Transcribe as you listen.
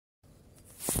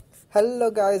Hello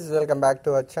guys, welcome back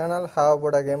to our channel. How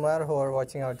about a gamer who are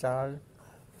watching our channel?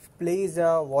 Please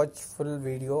watch full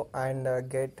video and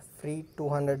get free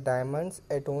 200 diamonds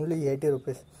at only 80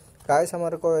 rupees. Guys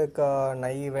हमारे को एक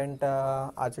नई event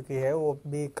आ चुकी है, वो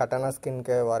भी कटाना skin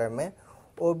के बारे में.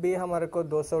 वो भी हमारे को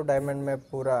 200 डायमंड में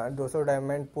पूरा 200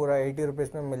 डायमंड पूरा 80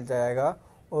 रुपीज़ में मिल जाएगा.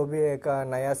 वो भी एक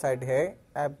नया साइट है,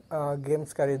 ऐप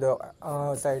गेम्स खरीदो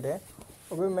साइट है.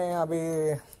 वो भी मैं अभी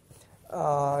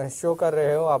शो कर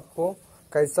रहे हो आपको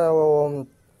कैसा वो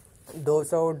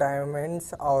 200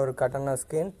 डायमंड्स और कटाना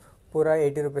स्किन पूरा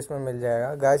 80 रुपीज़ में मिल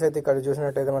जाएगा. गाइస్ అయితే ఇక్కడ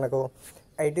చూసినట్టయితే మనకు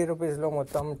 80 రూపీస్లో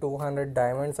మొత్తం 200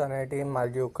 డైమండ్స్ అనేటివి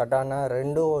మరియు కటానా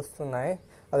రెండు వస్తున్నాయి.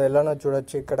 అది ఎలానో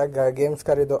చూడొచ్చు ఇక్కడ गेम्स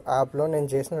खरीदो ऐप लो నేను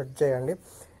చేసినట్టు చేయండి.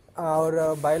 और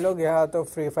भाई लोग यहाँ तो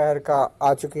फ्री फायर का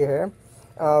आ चुकी है.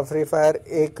 फ्री फायर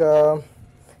एक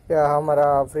या हमारा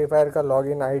फ्री फायर का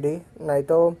लॉगिन आईडी नहीं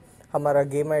तो हमारा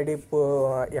गेम आईडी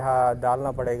यहाँ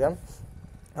डालना पड़ेगा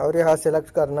और यहाँ सेलेक्ट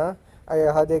करना.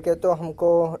 यहाँ देखें तो हमको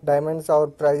डायमंड्स और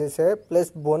प्राइजेस है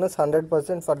plus bonus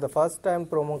 100% for the first time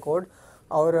promo code.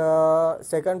 और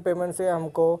सेकंड पेमेंट से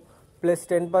हमको प्लस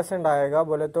 10% आएगा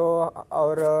बोले तो.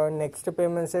 और नेक्स्ट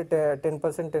पेमेंट से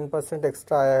 10%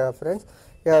 एक्स्ट्रा आएगा फ्रेंड्स.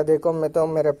 यहाँ देखो मैं तो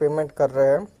मेरा पेमेंट कर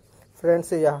रहे हैं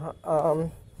फ्रेंड्स.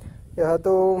 यहाँ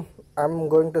तो I am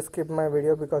going to skip my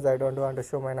video because I don't want to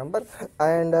show my number.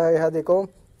 And यहाँ देखो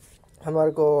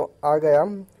हमारे को आ गया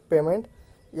पेमेंट.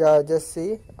 या just see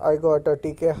I got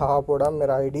TK हापोड़ा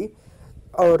मेरा आईडी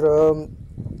और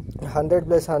 100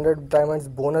 + 100 डायमंड्स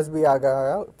बोनस भी आ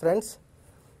गया फ्रेंड्स.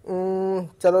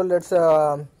 चलो let's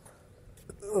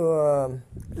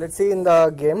see in the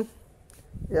game.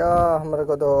 या हमारे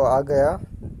को तो आ गया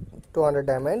 200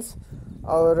 डायमंड्स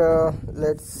और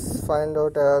लेट्स फाइंड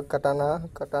आउट कटाना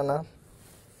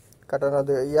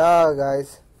या गाइस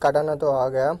कटाना तो आ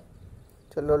गया.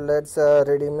 चलो let's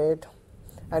readymade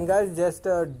and guys just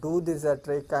do this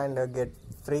trick and get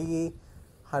free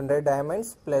 100 diamonds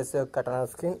plus katana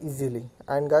skin easily.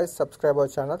 And guys subscribe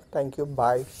our channel. Thank you.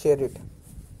 Bye. Share it.